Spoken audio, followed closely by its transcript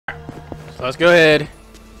So let's go ahead,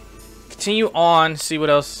 continue on, see what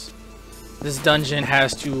else this dungeon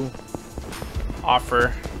has to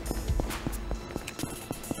offer.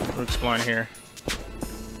 We're exploring here.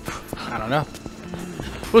 I don't know.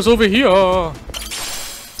 What's over here? Alright,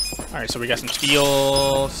 so we got some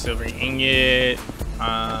steel, silver ingot,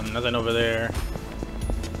 nothing over there.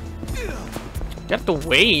 Get the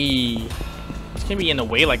way. This can't be in the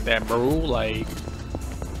way like that, bro. Like,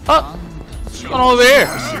 oh, what's going on over here?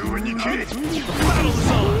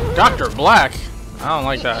 Dr. Black. I don't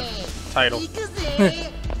like that title.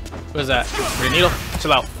 What is that? Your needle?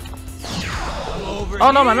 Chill out. Oh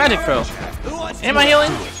no, my magic fell. Am I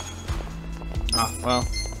healing? Oh well.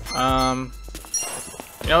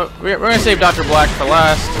 You know, we're gonna save Dr. Black for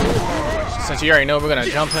last, since you already know we're gonna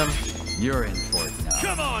jump him. You're in for it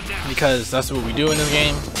now. Because that's what we do in this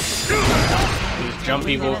game. We just jump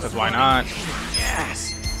people, because why not?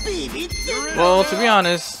 Well, to be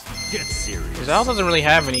honest, Zal doesn't really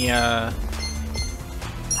have any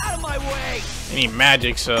any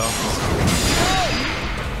magic, so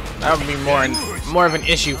that would be more of an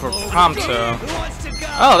issue for Prompto.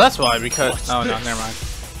 Oh, that's why. Because oh no, never mind.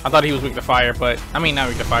 I thought he was weak to fire, but I mean not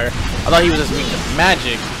weak to fire. I thought he was just weak to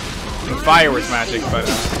magic. And fire was magic, but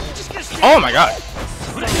oh my god.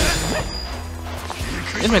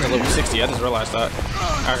 This man's a level 60, I just realized that.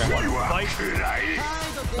 Okay.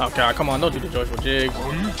 Oh god, come on, don't do the joyful jig.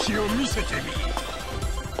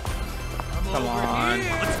 Come on.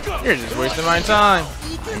 You're just wasting my time.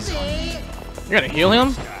 You're gonna heal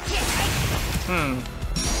him?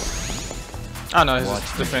 Oh no, his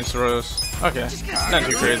defense rose. Okay, not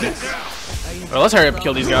too crazy. Well, let's hurry up and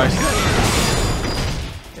kill these guys.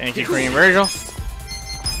 Thank you, Cream Virgil.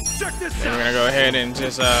 Then we're gonna go ahead and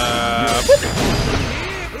just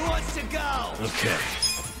Okay.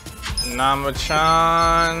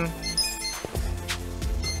 Nama-chan.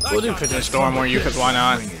 We'll do Pigeon Storm or you, because why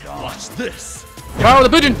not? Watch this. Power the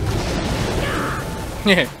pigeon!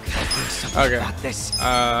 Yeah. Okay.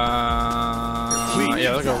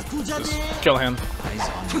 Yeah, let's go. Just kill him.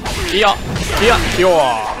 Yeah.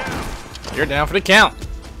 You're down for the count.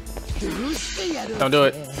 Don't do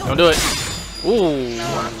it. Don't do it. Ooh.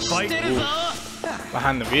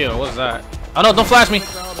 Behind the veil. What is that? Oh no, don't flash me.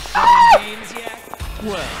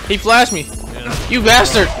 He flashed me. You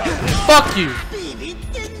bastard. Fuck you.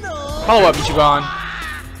 Follow up, Ichiban.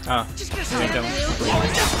 Oh, you didn't kill him.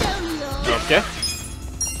 Okay.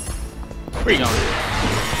 Where you going?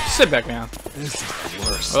 Sit back down.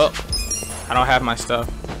 Well, I don't have my stuff.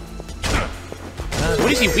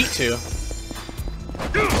 What is he weak to?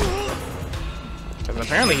 Because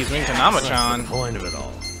apparently he's weak to Nama-chan. Point of it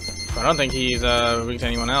all. I don't think he's weak to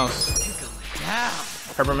anyone else.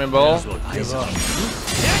 Peppermint bowl.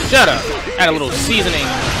 Shut up. Add a little seasoning.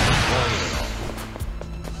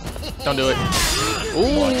 Don't do it.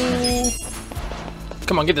 Ooh.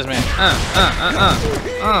 Come on, get this man.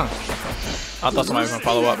 I thought somebody was gonna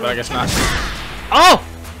follow up, but I guess not. Oh!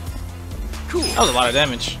 That was a lot of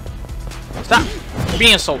damage. Stop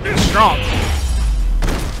being so strong.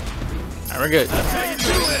 Alright, we're good.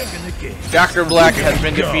 Dr. Black has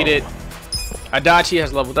been defeated. Adachi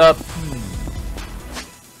has leveled up.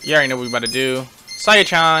 You already know what we're about to do.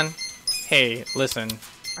 Saya-chan, hey, listen,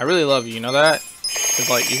 I really love you, you know that? Cause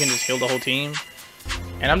like you can just heal the whole team,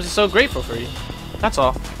 and I'm just so grateful for you. That's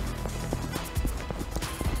all.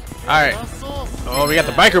 All right. Oh, we got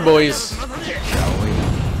the biker boys.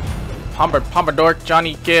 Pompadour,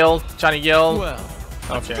 Johnny Gale.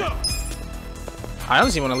 Okay. I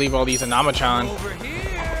honestly want to leave all these in Nama-chan.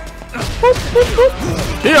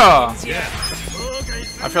 Yeah.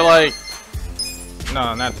 I feel like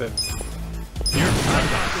no, not the.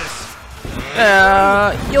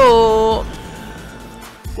 Yo.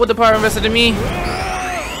 What the power invested in me?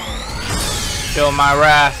 Feel my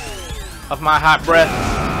wrath of my hot breath.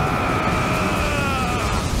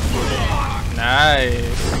 Nice.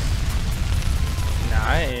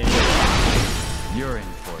 Nice. You're in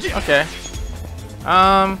for it. Okay.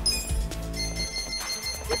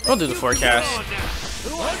 We'll do the forecast.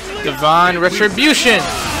 Divine Retribution.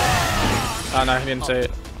 Oh no, he didn't say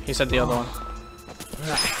it. He said the other one.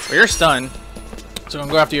 Well, you're stunned. So I'm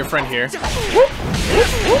gonna go after your friend here.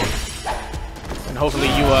 And hopefully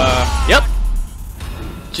you, yep.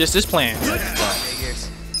 Just as planned.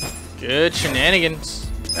 Good shenanigans.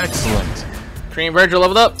 Excellent. Cream Virgil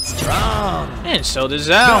leveled up. Strong. And so did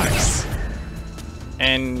Zal. Nice.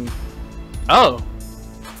 And, oh.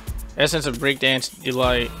 Essence of Breakdance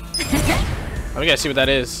Delight. Oh, we gotta see what that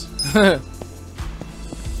is.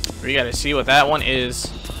 We gotta see what that one is.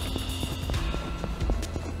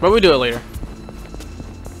 But we'll do it later.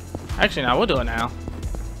 Actually, no, we'll do it now.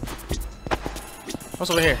 What's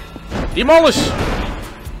over here? Demolish!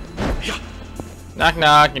 Knock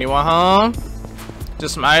knock, anyone home?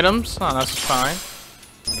 Just some items. Oh, that's fine.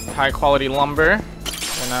 High quality lumber.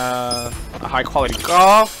 And a high quality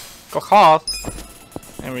cloth.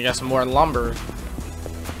 And we got some more lumber.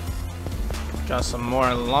 Got some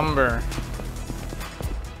more lumber.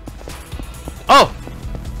 Oh!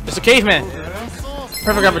 It's a caveman!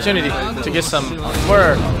 Perfect opportunity to get some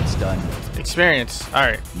more experience.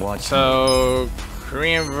 Alright. So,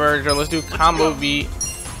 Korean Virgil. Let's do combo beat.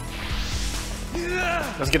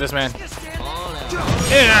 Let's get this man.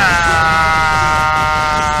 Yeah!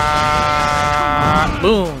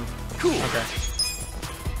 Boom! Okay.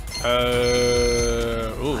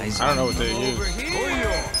 Ooh, I don't know what to use.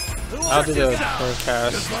 I'll do the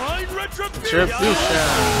forecast. Retribution.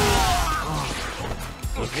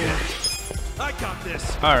 Okay. I got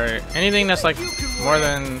this. Alright, anything that's like more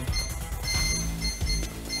than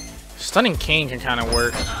Stunning King can kind of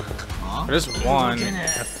work. There's one.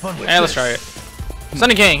 Hey, let's try it.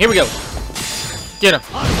 Stunning King, here we go. Get him.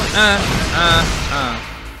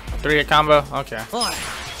 3-hit combo. Okay.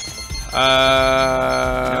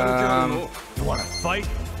 You wanna fight?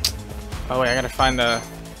 Oh wait, I gotta find the.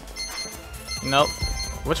 Nope.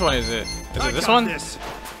 Which one is it? Is it this one? I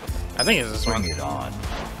think it's this one. Bring it on.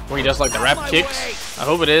 Where he does like the rap kicks. I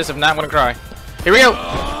hope it is. If not, I'm gonna cry. Here we go.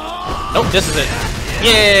 Nope, this is it.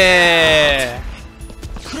 Yeah.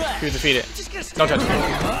 You defeat it. Don't touch me.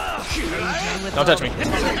 Don't touch me.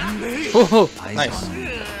 Ooh, nice.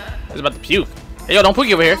 It's about to puke. Hey, yo, don't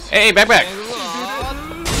puke over here. Hey, back.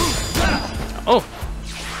 Oh.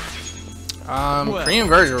 Korean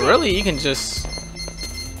Virgil. Really? You can just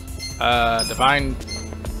divine.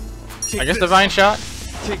 I guess divine shot.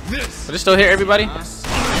 Will it still hit everybody?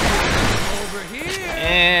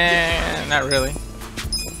 And not really.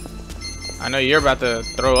 I know you're about to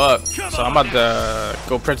throw up, so I'm about to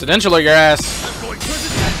go presidential on your ass.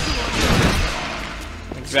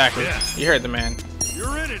 Exactly. You heard the man.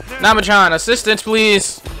 Namachan, assistance,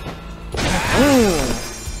 please. Ooh.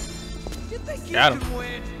 Got him.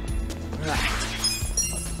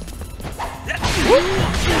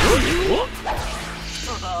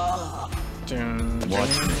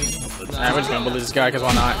 Watch me. We're just gonna bully this guy because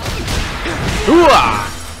why not?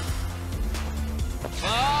 Hooah!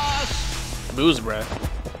 Booze breath.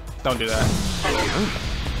 Don't do that.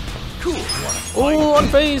 Ooh,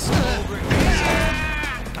 unfazed.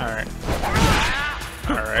 Alright.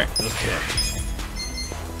 Alright. Okay.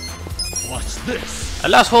 Watch this. I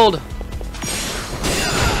lost hold.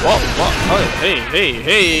 Whoa. Oh,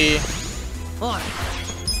 hey.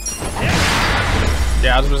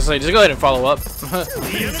 Yeah, I was gonna say, just go ahead and follow up.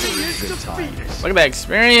 Good times. Look at that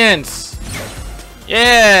experience.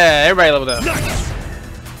 Yeah, everybody leveled up.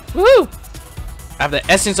 Woo! I have the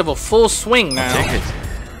essence of a full swing now. Take it.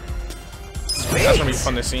 That's gonna be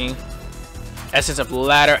fun to see. Essence of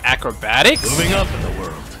ladder acrobatics? Moving up in the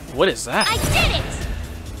world. What is that? I did it!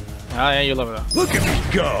 Oh yeah, you leveled up. Look at me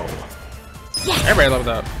go. Everybody leveled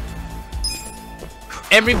up.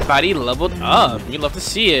 Everybody leveled up. We love to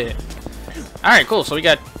see it. Alright, cool. So we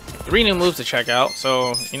got 3 new moves to check out.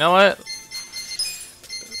 So, you know what?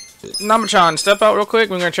 Namachan, step out real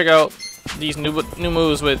quick. We're gonna check out these new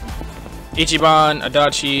moves with Ichiban,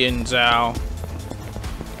 Adachi, and Zhao.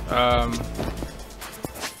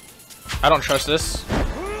 I don't trust this.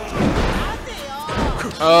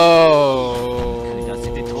 Oh.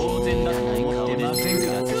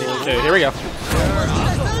 Okay, here we go.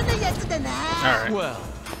 Alright.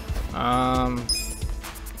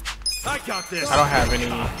 I got this. I don't have any.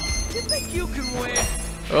 You think you can win?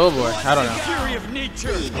 Oh boy, I don't know. Fury of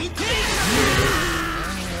nature.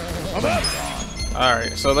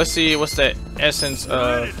 Alright, so let's see what's the essence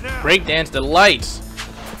of Breakdance Delights.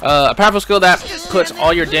 A powerful skill that puts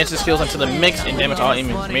all your dancing skills into the mix and damage all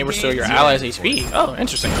enemies. May restore your allies' HP. Oh,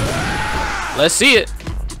 interesting. Let's see it.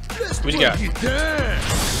 What you got?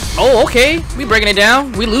 Oh, okay. We breaking it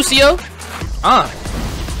down. We Lucio.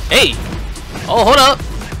 Hey. Oh, hold up.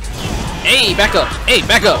 Hey, back up. Hey,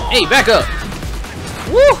 back up. Hey, back up.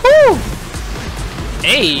 Woohoo.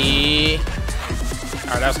 Hey.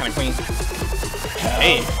 Alright, that was kind of clean.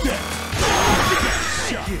 Hey.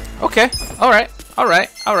 Okay. Alright. I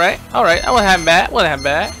wasn't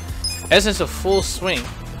bad. Essence of full swing.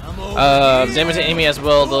 Damage an enemy as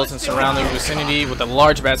well those in surrounding vicinity with a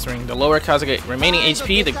large bat swing. The lower Kasuga remaining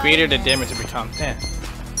HP, the greater the damage it becomes. Damn.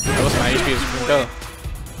 That was my HP. Go.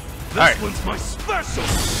 Alright.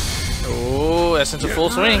 Oh, essence of full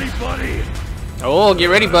swing. Oh, get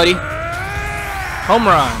ready, buddy. Home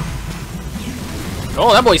run.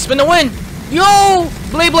 Oh, that boy spin the win. Yo!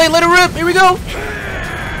 Blade, let it rip. Here we go.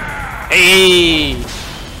 Hey.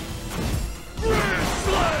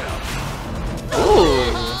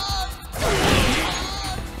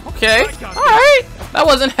 Okay. Alright. That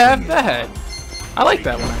wasn't half bad. I like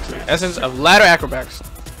that one actually. Essence of ladder acrobatics.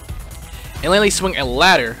 Inlandly swing a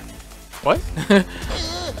ladder. What?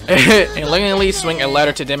 Inlandly swing a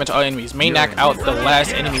ladder to damage all enemies. May knock out the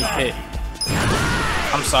last enemy hit.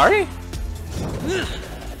 I'm sorry?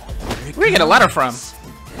 Where you get a ladder from?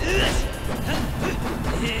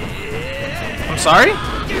 I'm sorry?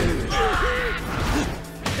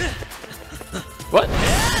 What?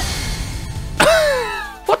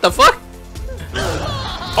 What the fuck?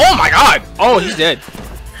 Oh my god! Oh, he's dead.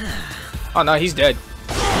 Oh no, he's dead.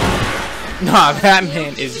 Nah, that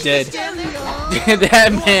man is dead.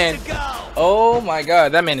 That man. Oh my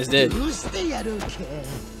god, that man is dead.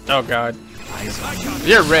 Oh god.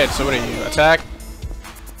 You're red, so what are you? Attack?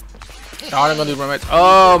 No, I'm gonna do rummage.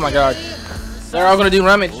 Oh my god. They're all gonna do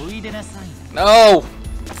rummage. No!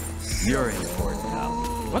 You're in for it now.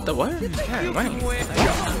 What the what?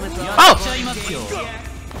 Oh!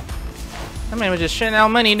 That man was just shitting out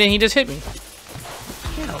money and then he just hit me.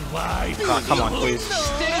 Oh, come on, please.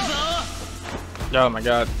 Oh my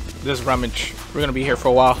god. This rummage. We're gonna be here for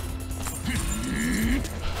a while.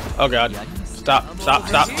 Oh god. Stop, stop,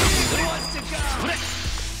 stop.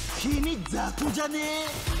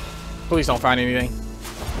 Please don't find anything.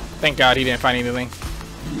 Thank god he didn't find anything.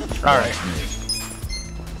 Alright.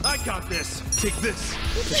 I got this. Take this.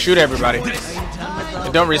 Just shoot everybody.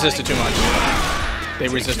 And don't resist it too much. They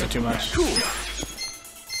resist it too much.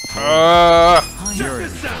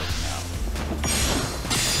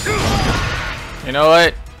 You know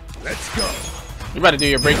what? Let's go. You about to do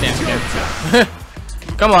your breakdance again.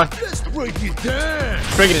 Come on. Let's break it down.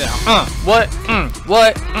 Break it down. What?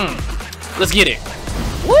 What? Let's get it.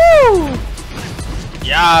 Woo!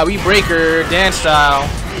 Yeah, we break her dance style.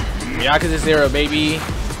 Yakuza 0, baby.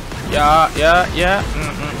 Yeah, yeah, yeah.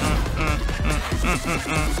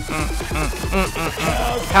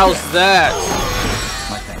 How's that?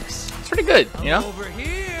 My thanks. It's pretty good, you know? Over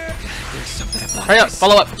here. Hurry up,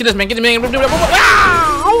 follow up. Get this man, get this man. You're in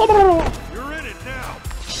it now.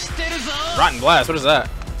 Rotten blast, what is that?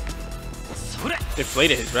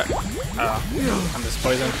 Deflated his breath. I'm just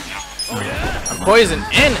poisoned. I'm poisoned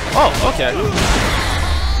and oh, okay.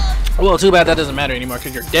 Well, too bad that doesn't matter anymore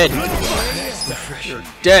because you're dead. You're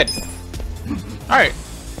dead. Alright.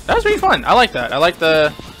 That was pretty fun. I like that. I like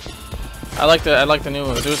the new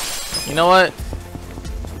one. You know what?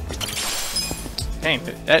 Dang,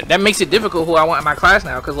 that makes it difficult who I want in my class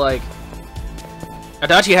now, because like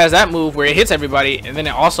Adachi has that move where it hits everybody and then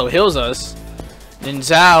it also heals us. Then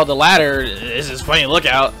Zhao, the ladder, is this funny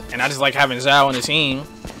lookout, and I just like having Zhao on the team.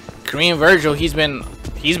 Korean Virgil, he's been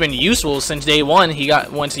useful since day one.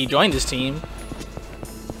 Once he joined this team.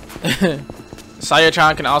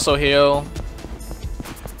 Saya-chan can also heal.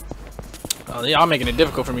 Oh, y'all making it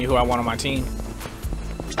difficult for me who I want on my team.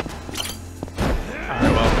 Alright,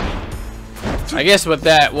 well, I guess with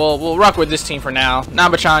that, we'll rock with this team for now.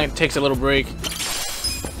 Namba-chan takes a little break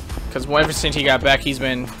because ever since he got back, he's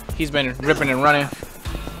been ripping and running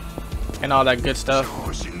and all that good stuff.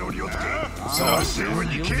 So, and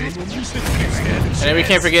then we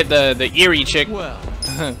can't forget the eerie chick.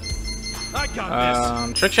 I got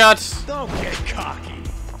this. Trick shots. Don't get cocky.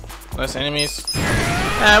 Less enemies.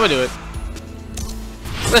 We'll do it.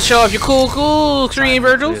 Let's show off your cool Korean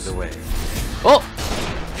Virgils. Oh!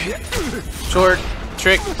 Short,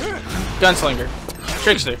 trick, gunslinger,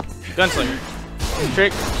 trickster, gunslinger,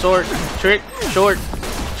 trick, sword, trick, short,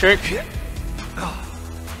 trick,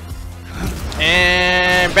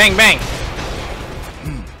 and bang bang.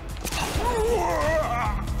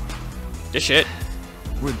 This shit.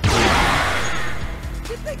 You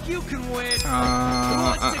think you can win? Take your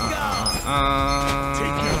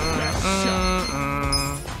best shot.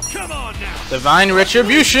 Come on now. Divine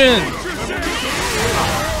retribution.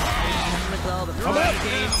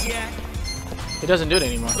 It doesn't do it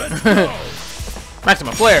anymore.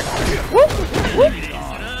 Maximum flare.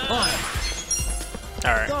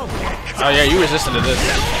 Alright. Oh yeah, you resisted to this.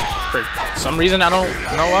 For some reason, I don't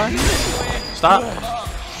know why. Stop.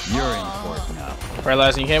 You're in for it now.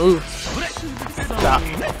 Paralyzing, you can't move. Stop.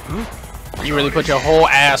 You really put your whole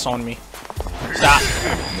ass on me. Stop.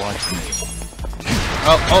 Watch me.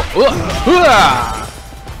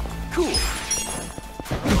 Cool.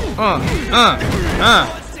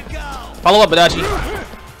 Follow up, Adachi.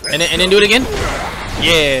 And then do it again.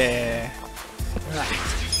 Yeah.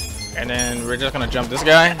 And then we're just gonna jump this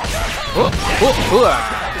guy.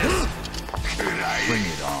 Bring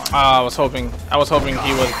it on. I was hoping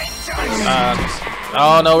he was.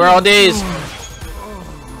 Oh no, we're all dazed.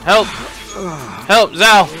 Help! Help,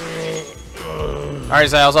 Zhao! Alright,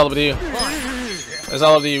 Zhao, it's all up to you. It's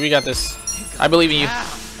all up to you. We got this. I believe in you.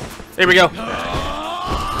 Here we go.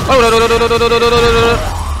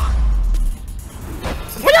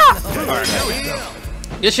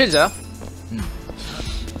 Good shit, Zao.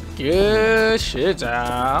 Good shit,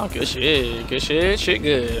 Zao. Good shit. Good shit. Shit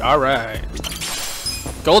good. Alright.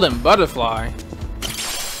 Golden butterfly.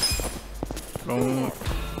 Boom.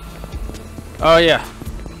 Oh yeah.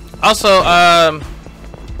 Also, I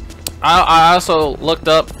also looked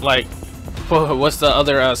up like what's the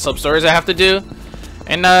other sub stories I have to do,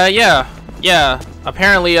 and yeah.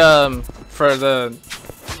 Apparently, for the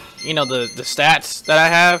the stats that I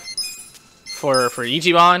have for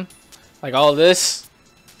Ichiban, like all of this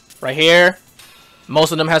right here,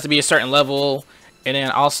 most of them has to be a certain level, and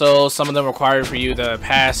then also some of them require for you to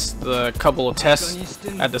pass the couple of tests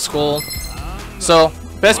at the school. So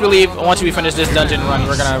best believe once we finish this dungeon run,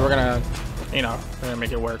 we're gonna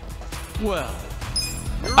make it work. Well,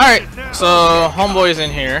 all right, so homeboy's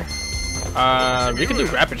in here. We can do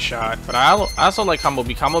rapid shot, but I also like combo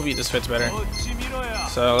beat. Combo beat just fits better.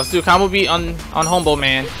 So let's do combo beat on homeboy,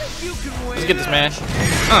 man. Let's get this, man.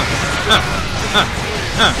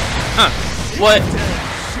 What?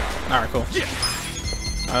 All right, cool.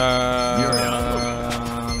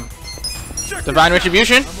 Divine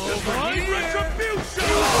Retribution.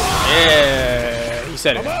 Yeah, he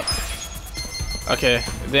said it. Okay,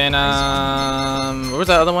 then what was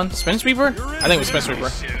that other one? Spin Sweeper? I think it was Spin Sweeper.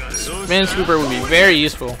 Spin Sweeper would be very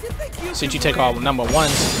useful since you take all number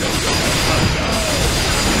ones.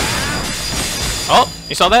 Oh,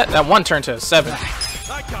 you saw that? That one turned to a 7. Oh,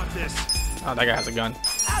 that guy has a gun.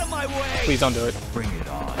 Please don't do it. Bring it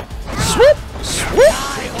on. Swoop! Swoop!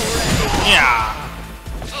 Yeah!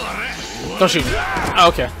 Don't shoot me. Oh,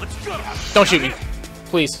 okay. Don't shoot me.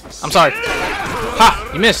 Please. I'm sorry.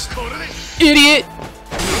 Ha! You missed. Idiot!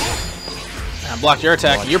 I blocked your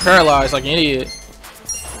attack. You're paralyzed like an idiot.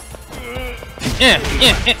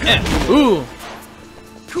 Ooh.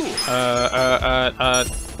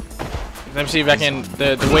 Let me see if I can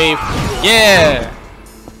the wave. Yeah.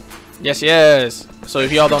 Yes. So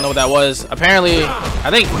if y'all don't know what that was, apparently I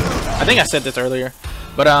think I said this earlier,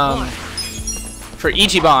 but for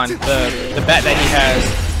Ichiban, the bat that he has,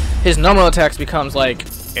 his normal attacks becomes like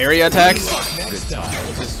area attacks.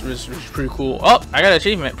 Which is pretty cool. Oh, I got an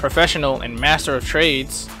achievement: Professional and Master of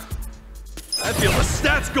Trades. I feel the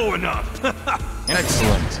stats going up.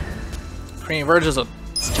 Excellent. Cream Virgil's a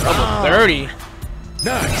level 30.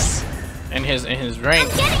 Nice. And his rank,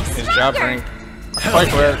 his job rank. Our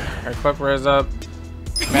Quickwear is up.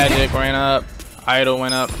 Magic went up. Idol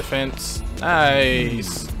went up. Defense.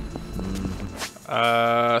 Nice.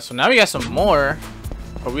 So now we got some more,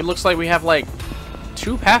 but we looks like we have like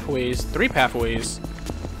 3 pathways.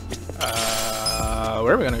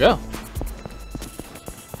 Where are we gonna go?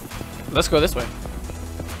 Let's go this way.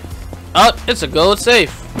 Oh, it's a gold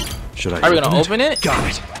safe. Should I? Are we gonna open it? Got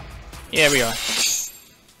it. Yeah, we are.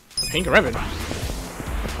 Pink ribbon.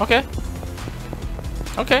 Okay.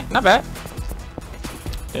 Okay, not bad.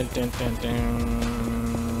 Dun, dun, dun,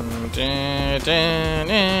 dun. Dun, dun,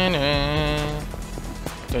 dun, dun.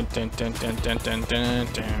 Dun, dun, dun, dun, dun, dun, dun,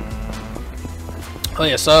 dun. Oh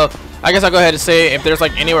yeah, so I guess I'll go ahead and say if there's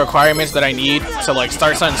like any requirements that I need to like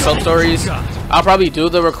start some sub stories, I'll probably do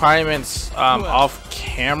the requirements off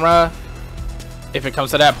camera if it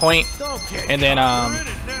comes to that point. And then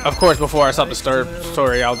of course before I start the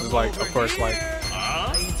story, I'll just like of course like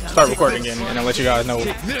start recording again and I'll let you guys know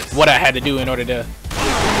what I had to do in order to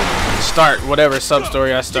start whatever sub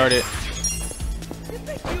story I started.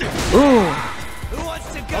 Ooh.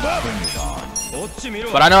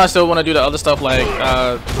 But I know I still want to do the other stuff like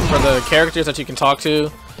for the characters that you can talk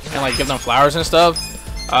to and like give them flowers and stuff.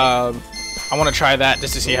 I want to try that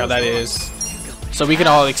just to see how that is, so we can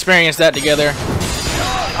all experience that together.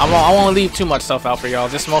 I won't leave too much stuff out for y'all.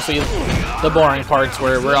 Just mostly the boring parts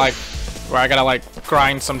where I gotta like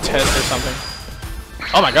grind some tests or something.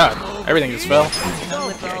 Oh my god, everything just fell.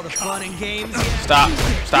 Stop.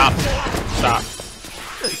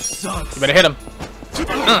 You better hit him.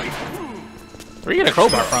 Where you get a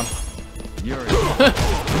crowbar from?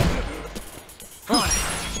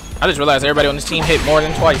 I just realized everybody on this team hit more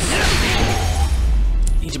than twice.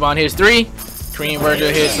 Ichiban hits 3. Cream Virgil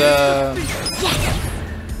hits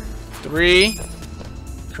 3.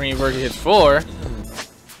 Cream Virgil hits 4.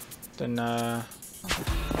 Then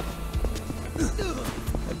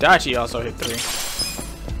Adachi also hit 3.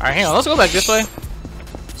 Alright, hang on, let's go back this way.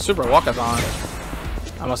 Super walkathon.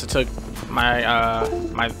 I must have took my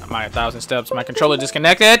my 1,000 steps. My controller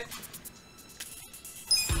disconnected.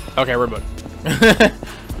 Okay, we're good.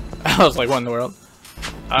 I was like, what in the world?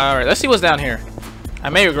 Alright, let's see what's down here. I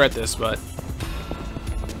may regret this, but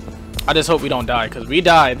I just hope we don't die, because we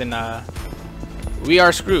die, then we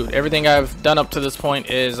are screwed. Everything I've done up to this point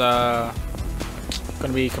is gonna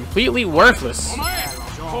be completely worthless.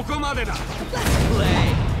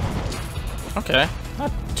 Okay,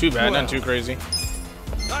 not too bad, not too crazy.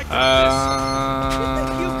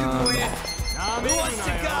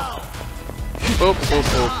 Boop, boop,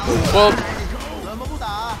 boop, boop, boop.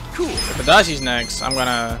 If Adashi's next, I'm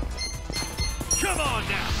gonna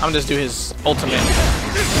just do his ultimate.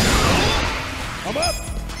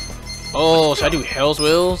 Oh, should I do Hell's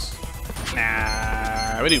Wheels?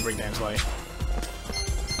 Nah, we do breakdance like.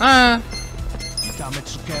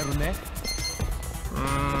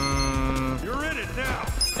 You're in it now.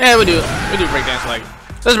 Yeah, we do breakdance like.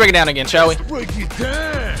 Let's break it down again, shall we? Break it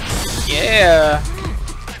down. Yeah.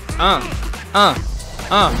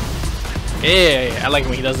 Yeah, I like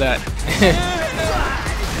when he does that.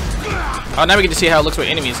 Oh, now we get to see how it looks with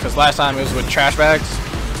enemies, because last time it was with trash bags.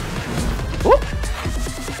 Whoop.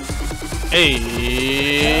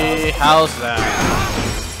 Hey, how's that?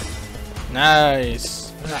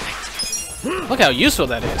 Nice. Look how useful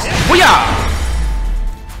that is. Booyah!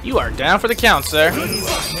 You are down for the count, sir.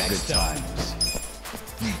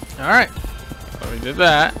 Alright. So we did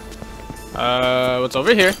that. What's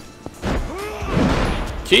over here?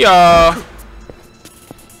 Kia!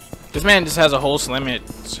 This man just has a whole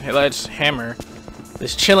sledge hammer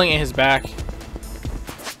that's chilling in his back.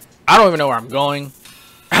 I don't even know where I'm going.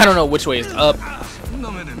 I don't know which way is up.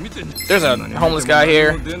 There's a homeless guy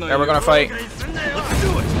here that we're gonna fight.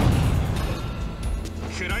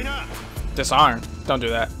 Disarm. Don't do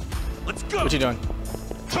that. What you doing?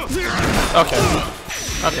 Okay.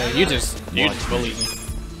 Okay, you just bullied me.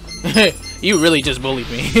 You really just bullied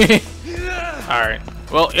me. Alright.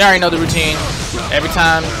 Well, you already know the routine. Every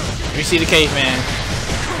time we see the caveman,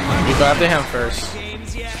 we go after him first.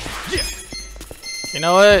 You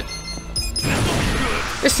know what?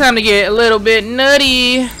 It's time to get a little bit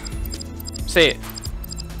nutty. Say it.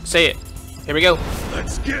 Say it. Here we go.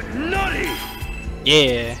 Let's get nutty.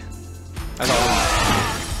 Yeah. That's all.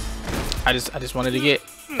 I just wanted to get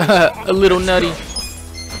a little nutty.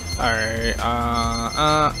 Alright,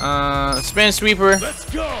 spin sweeper. Let's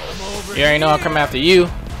go. You already know I'll come after you.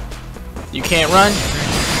 You can't run.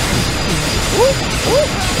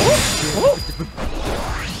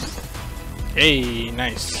 Hey,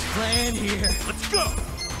 nice. Plan here. Let's go.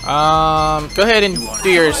 Go ahead and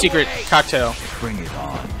do your secret cocktail. Bring it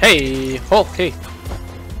on. Hey, oh, hey.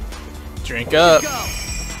 Drink up.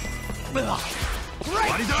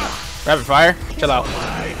 Rapid fire. Chill out. Ow,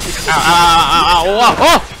 ow, ow, ow,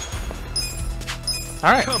 ow.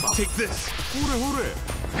 Alright. Come on. Take this.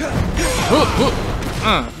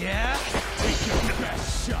 Yeah.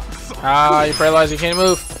 Ah, you paralyzed. You can't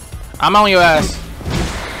move. I'm on your ass.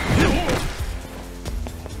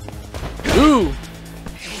 Ooh.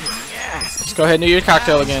 Let's go ahead and do your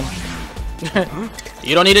cocktail again.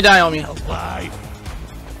 You don't need to die on me.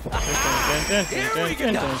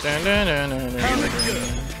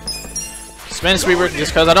 Spin sweeper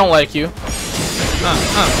just because I don't like you.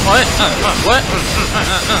 What? What?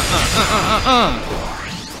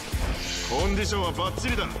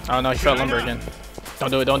 Oh no, he felt lumber again.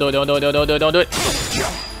 Don't do it, don't do it, don't do it, don't do it, don't do it.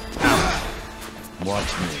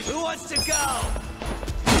 Watch me. Who wants to go?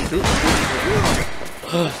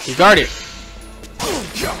 You guard it.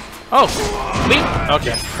 Oh, leap.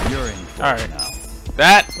 Okay. You're in. Alright.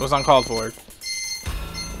 That was uncalled for.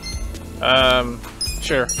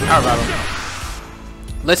 Sure. How about him?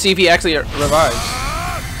 Let's see if he actually revives.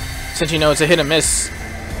 Since you know it's a hit and miss.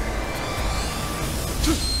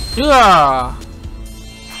 Yeah.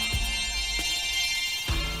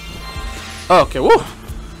 Okay. Woo.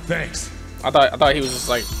 Thanks. I thought he was just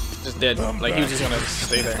dead. Like he was just gonna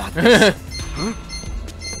stay there.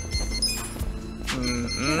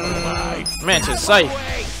 Mantis sight.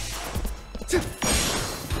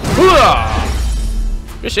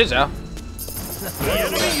 Good shit, Al.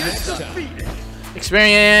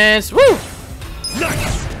 Experience. Woo.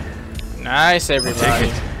 Nice,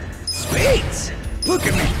 everybody. Sweet. Look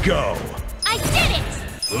at me go. I did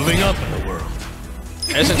it. Moving up in the world.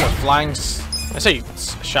 Essence of flying. I say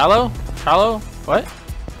shallow. Shallow. What?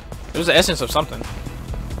 It was the essence of something.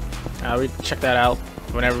 We check that out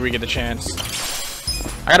whenever we get the chance.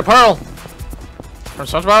 I got a pearl from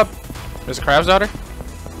SpongeBob. There's a crab's daughter.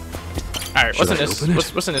 All right, what's in this?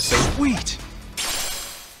 What's in this safe? Sweet.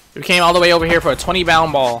 We came all the way over here for a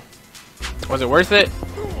 20-pound ball. Was it worth it?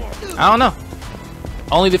 I don't know.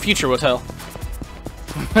 Only the future will tell.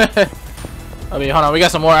 I mean, hold on. We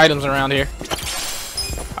got some more items around here.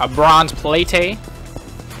 A bronze plate. Yeah,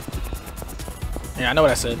 I know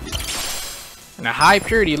what I said. And a high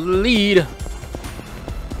purity lead.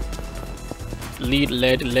 Lead.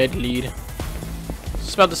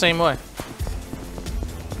 It's about the same way.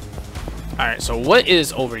 Alright, so what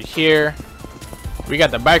is over here? We got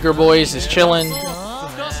the biker boys is chilling.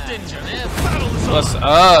 What's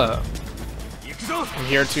up? I'm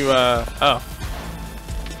here to oh.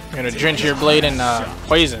 I'm gonna drench your blade in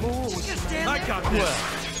poison.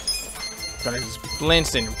 Gonna just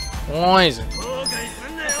blitz in poison.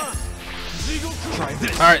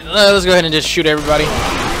 Alright, let's go ahead and just shoot everybody.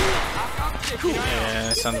 Yeah,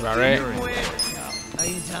 that sounds about right.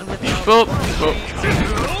 Boop, boop.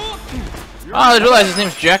 Oh, I realized his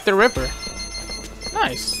name's Jack the Ripper.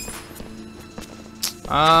 Nice.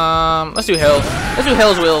 Let's do Hell's. Let's do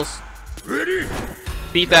Hell's Wheels.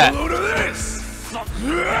 Beat that.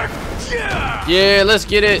 Yeah, let's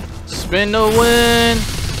get it. Spin to win.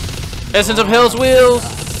 Essence of Hell's Wheels.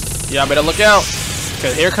 Y'all better look out,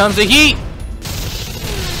 cause here comes the heat.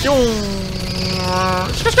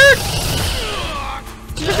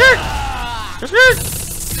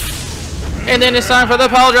 And then it's time for the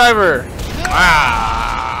pile driver.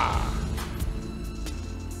 Ah.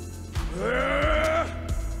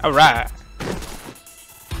 All right.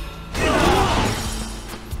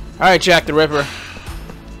 All right, Jack the Ripper.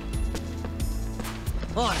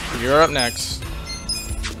 You're up next.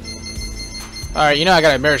 All right, you know I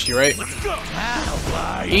gotta embarrass you, right?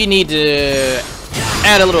 You need to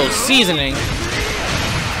add a little seasoning.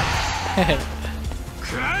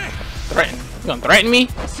 Threaten. You gonna threaten me?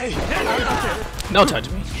 Don't touch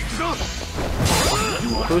me.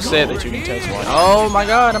 Who said that you can touch me? Oh my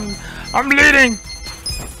God, I'm bleeding.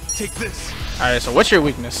 Take this. All right, so what's your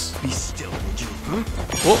weakness? Be still, would you? Whoop,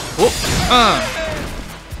 whoop. All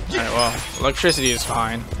right, well, electricity is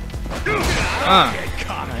fine.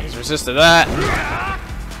 He's resistant to that.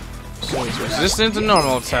 So he's resistant to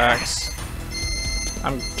normal attacks.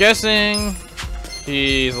 I'm guessing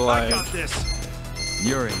he's like,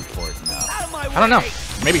 You're in for it now. I don't know,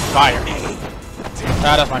 maybe fire.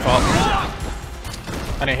 Ah, that's my fault.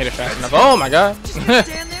 I didn't hit it fast enough. Oh my God. Are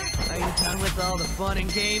you done with all the fun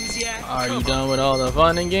and games yet? Are you done with all the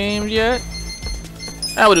fun and games yet?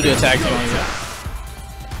 I would do the attack on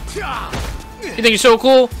you. You think you're so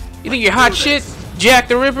cool? You think you're hot shit? Jack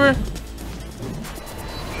the Ripper?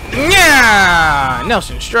 Yeah!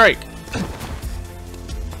 Nelson strike.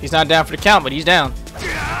 He's not down for the count, but he's down.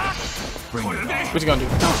 What's he gonna do?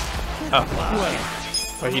 Oh.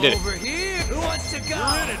 Oh, he did it.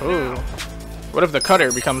 Ooh. What if the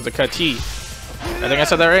cutter becomes the cuttee? I think I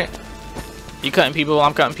said that right? You cutting people,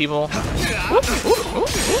 I'm cutting people.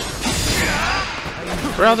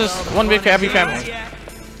 We're all just one big happy family.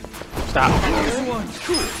 Stop.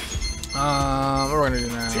 What we're gonna do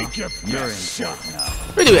now?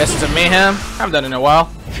 We do Essence of Mayhem. I haven't done it in a while.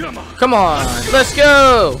 Come on, let's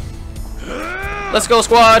go. Let's go,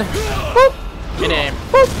 squad. Whoop. Get in.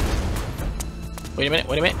 Whoop. Wait a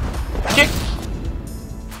minute. Kick.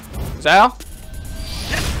 Zal.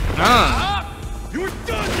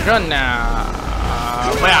 Run now.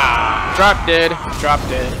 Drop dead.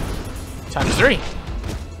 Times 3.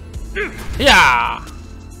 Yeah.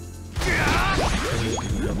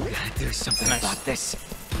 There's something about this.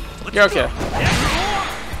 You're okay.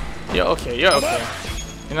 You're okay. You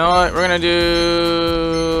know what? We're gonna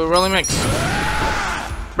do rolling mix.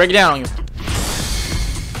 Break it down on you.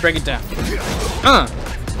 Break it down.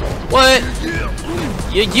 What?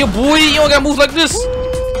 Yeah, boy. You don't gotta move like this.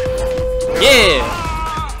 Yeah.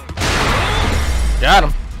 Got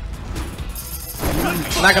him.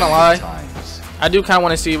 Not gonna lie, I do kind of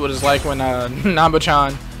want to see what it's like when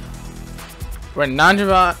Namba-chan,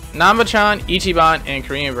 Ichiban, and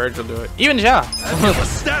Korean Virgil do it. Even Ja.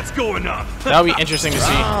 Stats going up. That would be interesting to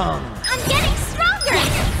see. I'm getting stronger.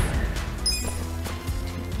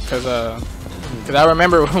 Cause I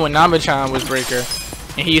remember when Namba-chan was Breaker,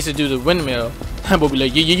 and he used to do the windmill, and we'll be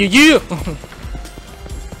like yeah.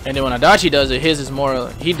 And then when Adachi does it, his is more.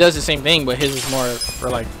 He does the same thing, but his is more for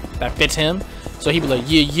like that fits him. So he'd be like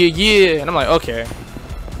yeah, and I'm like okay.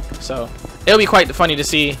 So it'll be quite funny to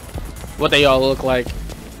see what they all look like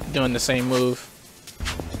doing the same move.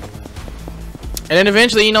 And then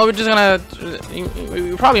eventually, you know, we're just gonna.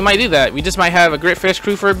 We probably might do that. We just might have a Grit Fish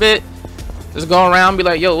crew for a bit. Just go around, and be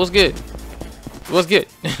like, yo, what's good? What's good?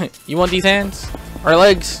 You want these hands or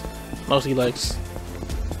legs? Mostly legs.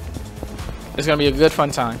 It's gonna be a good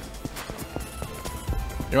fun time.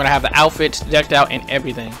 You're gonna have the outfits decked out and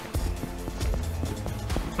everything.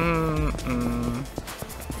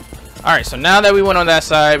 Alright, so now that we went on that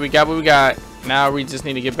side, we got what we got. Now we just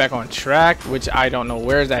need to get back on track, which I don't know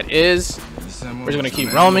where that is. We're just gonna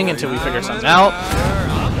keep roaming until we figure something out.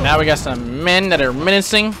 Now we got some men that are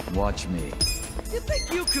menacing. Watch me. You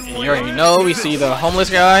think you can You already know. We see the homeless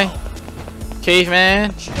guy,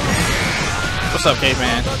 caveman. What's up,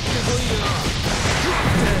 caveman?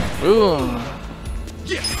 Boom.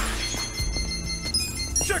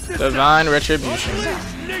 Divine retribution.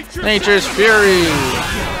 Nature's fury.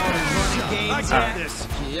 I got this.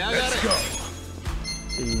 Let's go.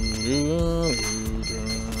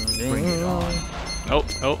 Bring it on. Oh,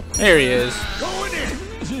 oh, there he is. Going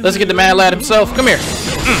in. Let's get the mad lad himself. Come here.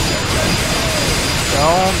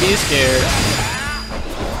 Don't be scared.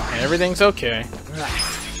 Everything's okay.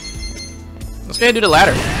 Let's go ahead and do the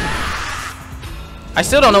ladder. I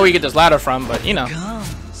still don't know where you get this ladder from, but you know.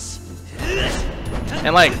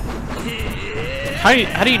 And like, how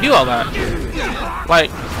do you do all that? Like,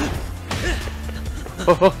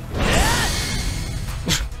 oh.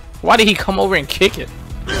 Why did he come over and kick it?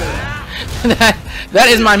 that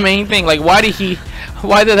is my main thing. Like, why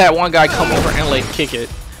did that one guy come over and like kick it?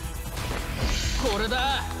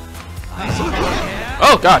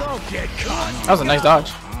 Oh god, that was a nice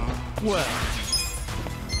dodge.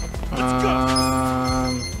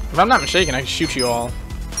 If I'm not mistaken, I can shoot you all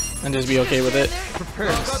and just be okay with it.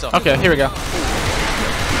 Okay, here we go.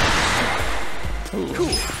 Ooh.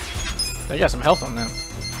 They got some health on them.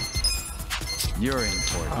 You're in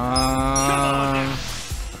for it.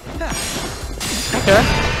 Okay.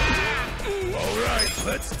 All right,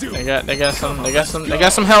 let's do it. They got some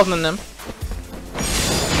health in them.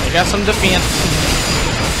 They got some defense.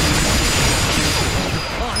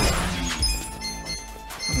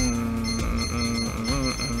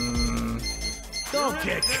 Don't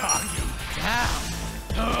get cocky.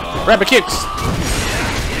 Rapid kicks.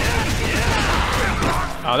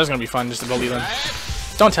 Oh, this is gonna be fun just to bully them.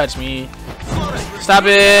 Don't touch me. Stop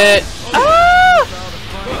it. Ah!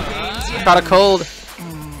 I got a cold.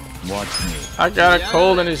 Watch me. I got a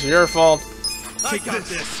cold and it's your fault. I got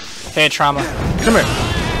this. Hey, trauma. Come here.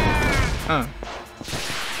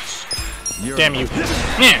 Damn you.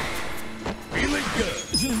 Yeah. Feeling good.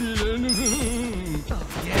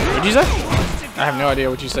 What'd you say? I have no idea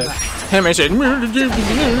what you said. Hey, man, said.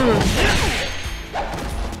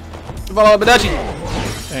 Follow up, Adachi.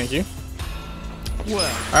 Thank you.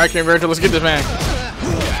 Alright, Converter, let's get this man.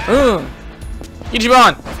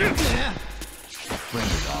 Ichiban!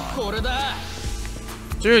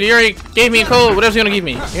 Dude, you already gave me a cold. What else are you gonna give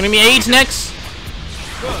me? You gonna give me AIDS next?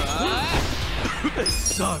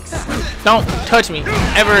 Sucks. Don't touch me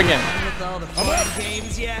ever again.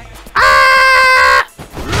 Ah!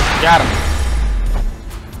 Got him.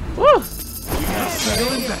 Woo!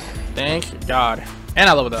 Thank God. And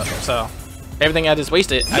I leveled up, so everything I just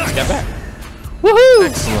wasted, I just got back. Woohoo!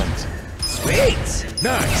 Excellent. Sweet.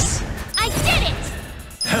 Nice. I did it!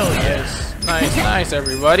 Hell Yes. Nice, nice,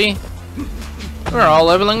 everybody. We're all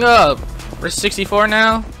leveling up. We're 64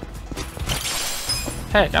 now.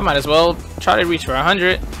 Heck, I might as well try to reach for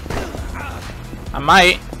 100. I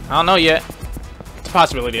might. I don't know yet. It's a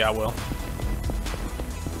possibility I will.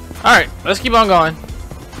 Alright, let's keep on going.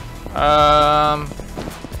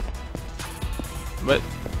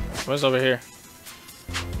 What's over here?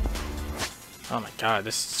 Oh my god,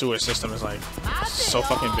 this sewer system is like so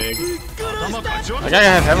fucking big. Like, I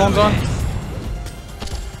have headphones on?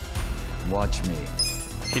 Watch me.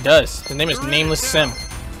 He does. His name is Nameless Sim.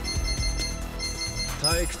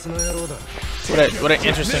 What an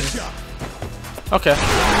interesting. Okay.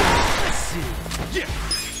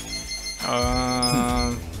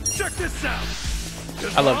 Check this out.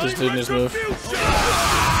 I love this dude in this move.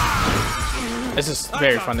 This is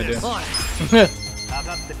very fun to do.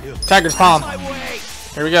 Tiger's palm.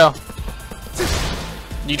 Here we go.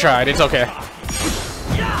 You tried. It's okay.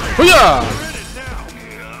 Hoo-yah!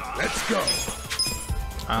 Let's go.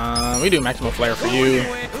 We do maximum flare for you.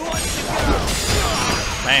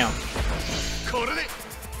 Bam.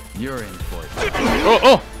 You're in for it. Oh,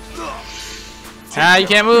 oh. Ah, you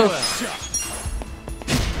can't move.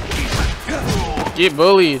 Get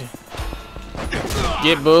bullied.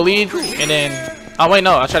 Get bullied, and then. Oh wait,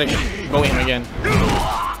 no. I'll try to bully him again.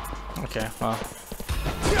 Okay, well.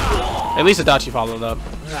 At least Adachi followed up.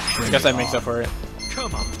 I guess that makes up for it.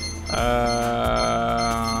 Come on.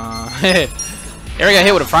 Eric got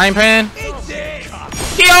hit with a frying pan.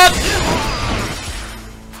 Get up!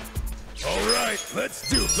 Alright, let's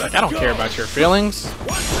do it. Like, I don't care about your feelings.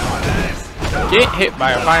 Get hit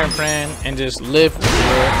by a frying pan and just live with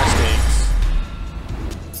your mistakes.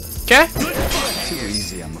 Okay? Too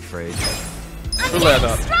easy, I'm afraid. I'm Who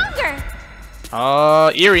leveled getting up?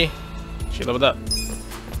 stronger! Eerie. She leveled up.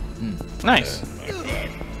 Nice.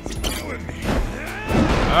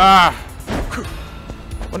 Ah.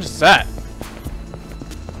 What is that?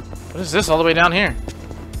 What is this all the way down here?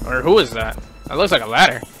 Or who is that? That looks like a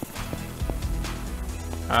ladder.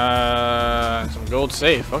 Some gold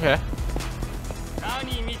safe. Okay.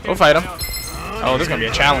 Go fight him. Oh, this is gonna be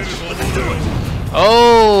a challenge. This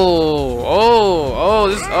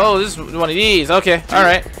is one of these. Okay,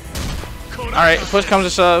 alright. Alright, push comes to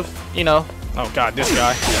shove, you know. Oh god, this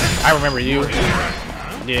guy. I remember you.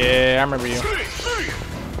 Yeah, I remember you.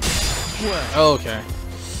 Okay.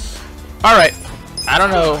 Alright. I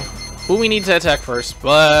don't know who we need to attack first,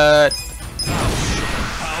 but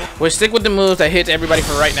we'll stick with the moves that hit everybody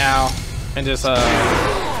for right now and just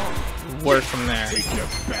work from there.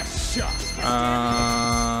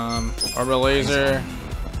 Orbital laser.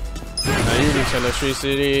 You reach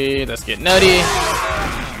electricity. Let's get nutty.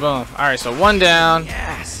 Boom. Alright, so one down.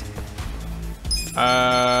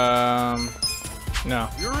 No.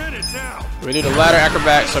 We do the ladder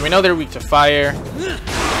acrobat, so we know they're weak to fire.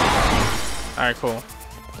 Alright, cool.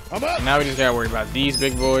 And now we just gotta worry about these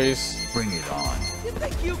big boys. Bring it on.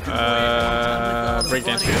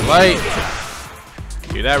 Breakdance with the light.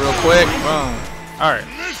 Do that real quick. Boom. Alright.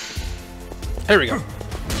 Here we go.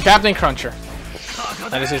 Captain Cruncher.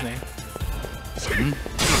 That is his name.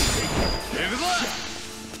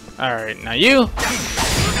 Alright, now you.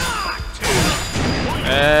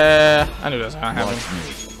 I knew that was gonna happen.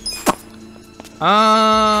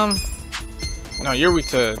 No, you're weak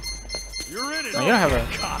to. No, you don't have a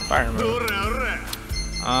fire move.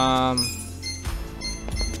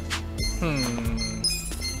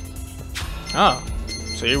 Oh,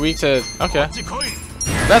 so you're weak to. Okay.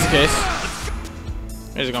 If that's the case,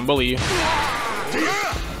 he's just gonna bully you.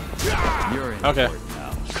 Okay.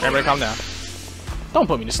 Everybody calm down. Don't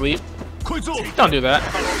put me to sleep. Don't do that.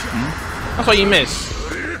 That's why you miss.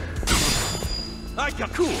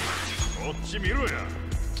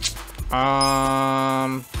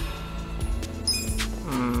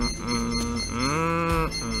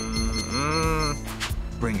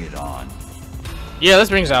 Bring it on. Yeah, let's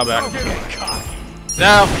bring Zhao back.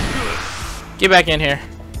 Zhao, get back in here.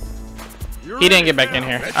 He didn't get back in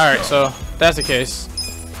here. Alright, so if that's the case.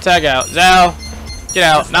 Tag out. Zhao, get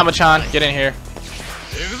out. Nama-chan, get in here.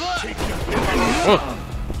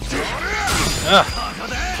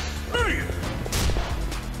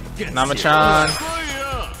 Nama-chan.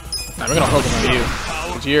 Nah, we're gonna focus on you.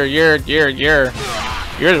 'Cause you're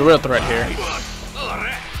the real threat here.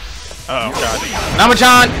 Oh god.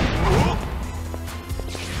 Nama-chan!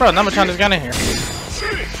 Bro, Nama-chan just got in here.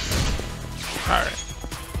 Alright.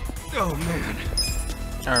 Oh man.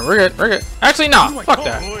 Alright, we're good. Actually, no. Fuck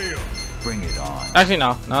that. Bring it on. Actually,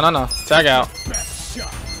 no. No. Tag out.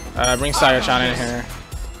 Bring Saya-chan in here.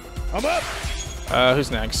 I'm up.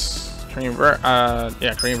 Who's next? Cream Virgil.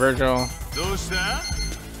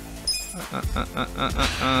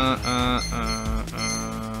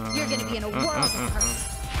 You're gonna be in a world of hurt.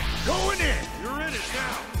 Going in. You're in it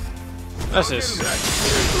now. Let's just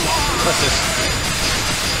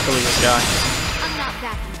bully this guy. I'm not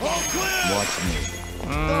backing down. Watch me.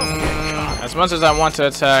 As much as I want to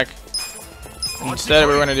attack, instead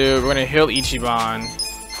we're gonna heal Ichiban.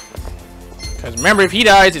 Because remember, if he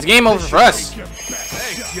dies, it's game over for us.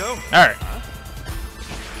 Alright.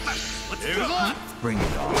 Bring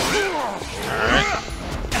it on. Alright.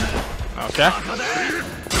 Okay.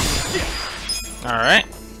 Alright.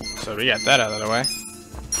 So we got that out of the way.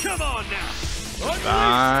 Come on now.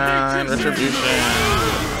 Fine. Retribution.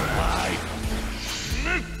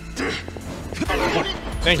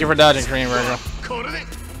 Thank you for dodging, Cream Virgil.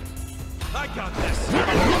 I got this.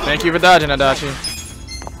 Thank you for dodging, Adachi.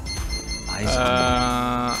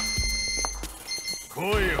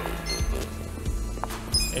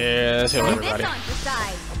 Yeah, let's heal everybody.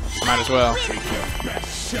 Might as well.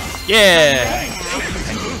 Yeah!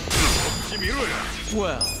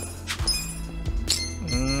 Well.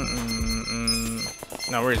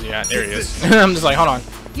 No, where is he at? There he is. I'm just like, hold on.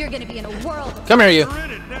 You're gonna be in a world of Come here, you.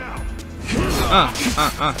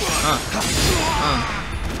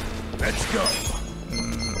 Let's go.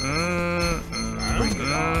 Bring it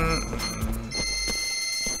on.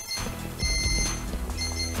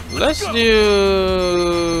 Let's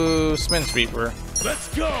do Spin Sweeper. Let's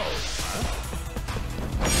go.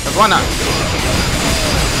 Cause why not?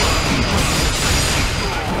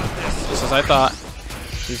 Just as I thought.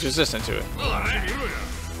 He's resistant to it.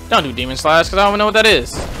 Don't do Demon Slash because I don't even know what that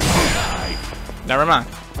is. Never mind.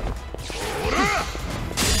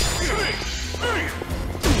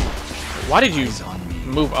 Why did you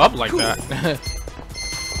move up like that?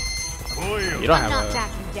 You don't have a...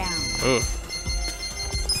 Ooh.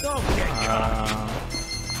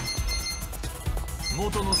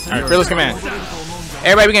 Alright, Fearless Command.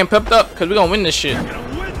 Everybody be getting pepped up because we're gonna win this shit.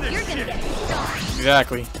 You're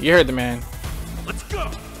Exactly. You heard the man. Let's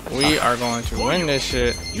go. We are going to win this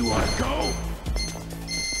shit. You wanna go?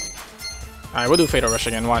 Alright, we'll do Fatal Rush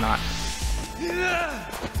again. Why not?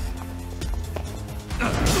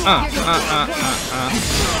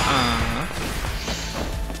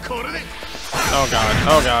 Oh god.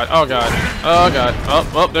 Oh god. Oh god. Oh god.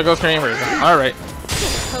 Oh, there goes Korean Virgil. Alright.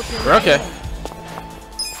 We're okay.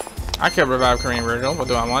 I could revive Korean Virgil, but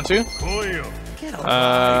do I want to?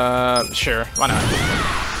 Sure. Why not?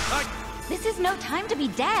 This is no time to be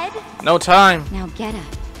dead. No time. Now get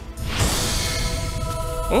up.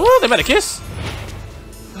 Ooh, they better kiss.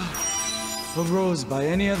 A rose by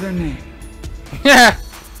any other name. Yeah.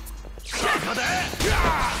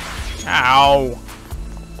 Ow.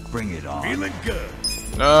 Bring it on. Feeling good.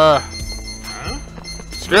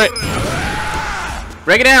 Screw it.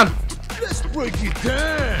 Break it down. Let's break it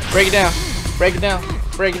down. Break it down. Break it down.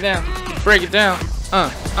 Break it down. Break it down.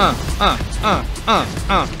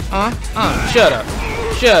 Shut up.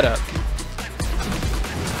 Shut up.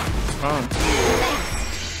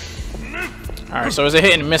 Alright, so is it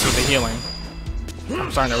hit and miss with the healing?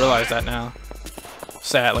 I'm starting to realize that now.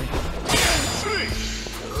 Sadly.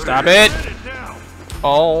 Stop it!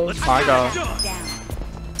 Oh my god.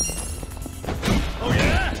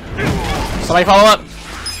 Somebody follow up!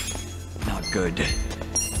 Not good.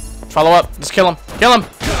 Follow up. Just kill him. Kill him!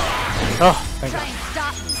 Oh, thank Try god. and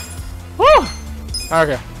stop me. Woo!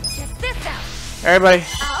 Okay. Check this out. Everybody.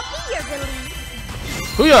 I'll be your relief.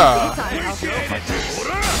 Hooyah! Sorry,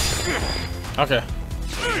 Okay.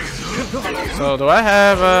 So do I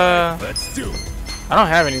have Let's do it. I don't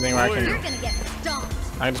have anything where I You're can gonna get stomped.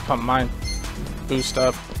 I can just pump mine boost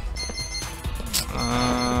up.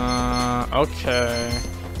 Okay.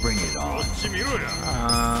 Bring it on.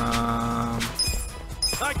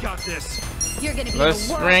 I got this. You're gonna be Let's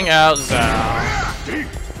in a bring out Zhao.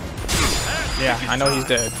 Yeah, I know he's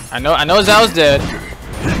dead. I know Zhao's dead.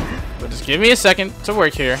 But just give me a second to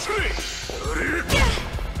work here.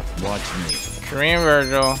 Watch me. Korean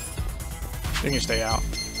Virgil. You can stay out.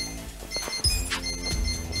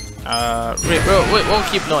 We'll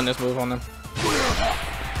keep doing this move on them.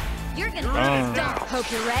 You're gonna get stomped.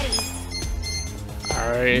 Hope you're ready.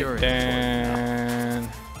 Alright, then.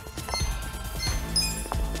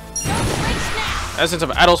 Essence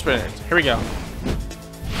of Adult Spirit. Here we go.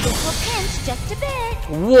 This will pinch just a bit.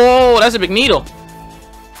 Whoa, that's a big needle.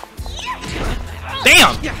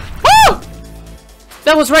 Damn! Woo!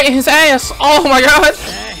 That was right in his ass. Oh my god.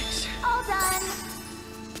 All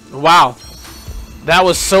done. Wow. That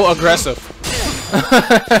was so aggressive.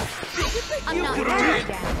 I'm not going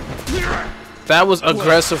again. That was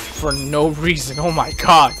aggressive for no reason. Oh my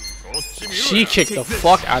god. She kicked the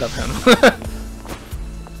fuck out of him.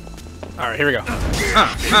 Alright, here we go.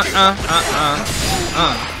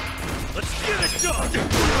 Let's get it done.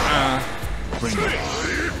 Bring it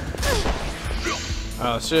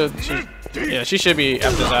on. Yeah, she should be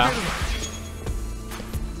after Zhao.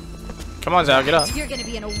 Come on, Zhao, get up. You're gonna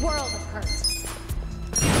be in a world of hurt.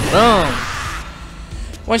 Boom.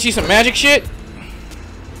 Want to see some magic shit?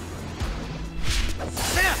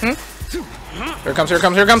 Hmm? Here it comes, here it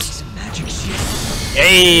comes, here it comes. Magic shit.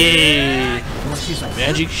 Hey! You want to see some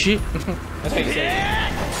magic shit? That's how you say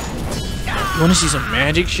it. You want to see some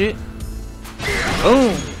magic shit?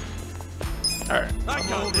 Boom. Alright. I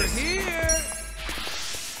got this.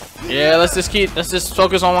 Yeah, let's just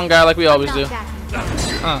focus on one guy like we always do. Not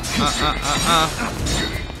that.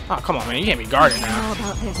 Oh, come on, man. You can't be guarding now. All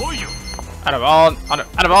about this. For you. Out of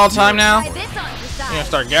all time now? Try this on your You side. gonna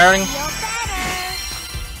start guarding? Feel better.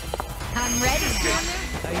 I'm ready, Sander.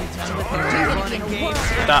 Are you done with your You're gonna fun be in and a games? world.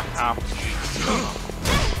 Stop. Ow.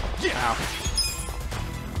 Ow.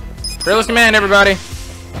 Fearless command, everybody.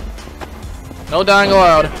 No dying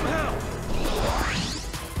allowed.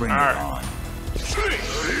 Bring Alright. it on.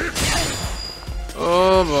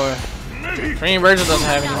 Oh boy. Korean Virgil doesn't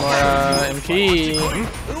have any more MP.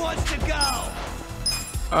 Who wants to go?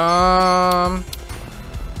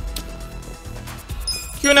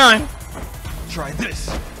 Q9. Try this.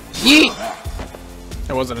 Yeet.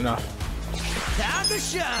 It wasn't enough. Time to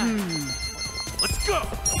shine. Let's go.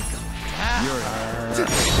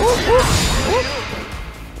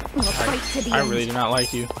 We'll fight to the I end. really do not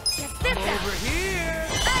like you. Check this out. Over here.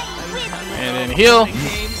 I'm with you. And then heal.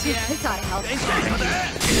 Games yet? This ought to help.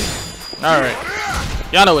 Alright.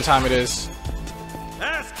 Y'all know what time it is.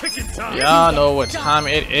 Ass kicking time. Y'all know what time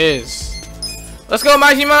it is. Let's go,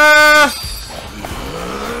 Majima!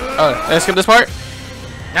 Oh, let's skip this part.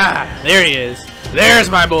 Ah, there he is. There's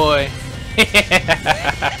my boy.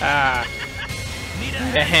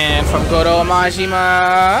 The hand from Goro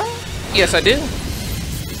Majima. Yes, I do.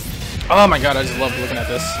 Oh my god, I just love looking at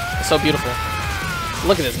this. It's so beautiful.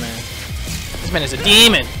 Look at this man. This man is a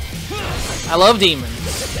demon. I love demons.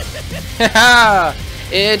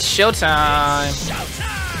 It's showtime.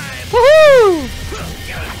 Woohoo!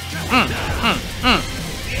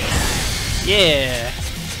 Yeah.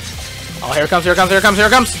 Oh, here it comes, here it comes, here it comes, here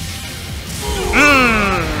it comes.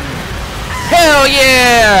 Hell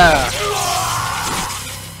yeah!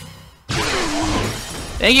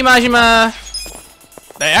 Thank you, Majima.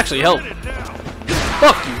 That actually helped.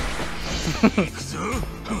 Fuck you.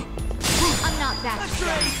 I'm not that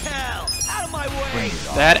Hell, out of my way.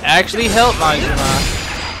 That actually helped, Majima.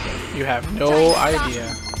 You have no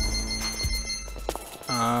idea.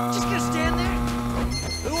 Just gonna stand there.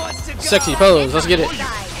 Who wants to go? Sexy pose. Let's get it.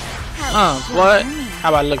 What? How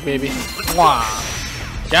about look, baby? Mwah.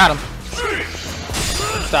 Got him.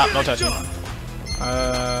 Stop. No touching.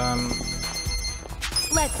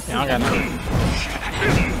 Let's Yeah, I don't got nothing.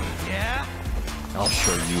 Yeah. I'll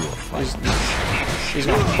show you a fight. He's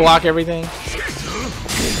gonna block everything.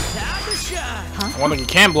 Time to shine. One thing you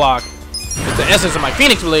can block is the essence of my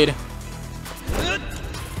Phoenix Blade.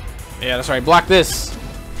 Yeah, that's right. Block this.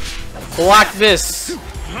 Block this. You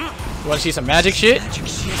wanna see some magic shit? Not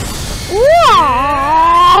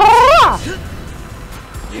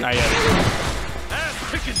yet.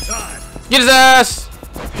 Picking time. Get his ass!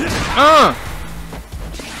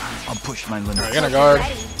 I'll push my limits. Alright, gonna guard.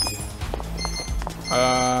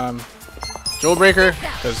 Jewel Breaker,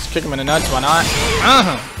 because kick him in the nuts, why not?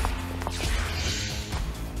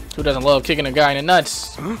 Who doesn't love kicking a guy in the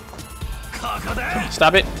nuts?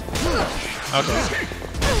 Stop it. Okay.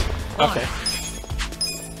 Okay.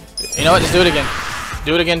 You know what? Just do it again.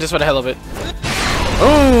 Do it again just for the hell of it.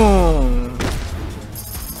 Boom!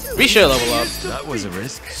 We should level up. That was a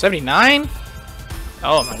risk. 79?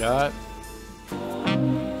 Oh my god.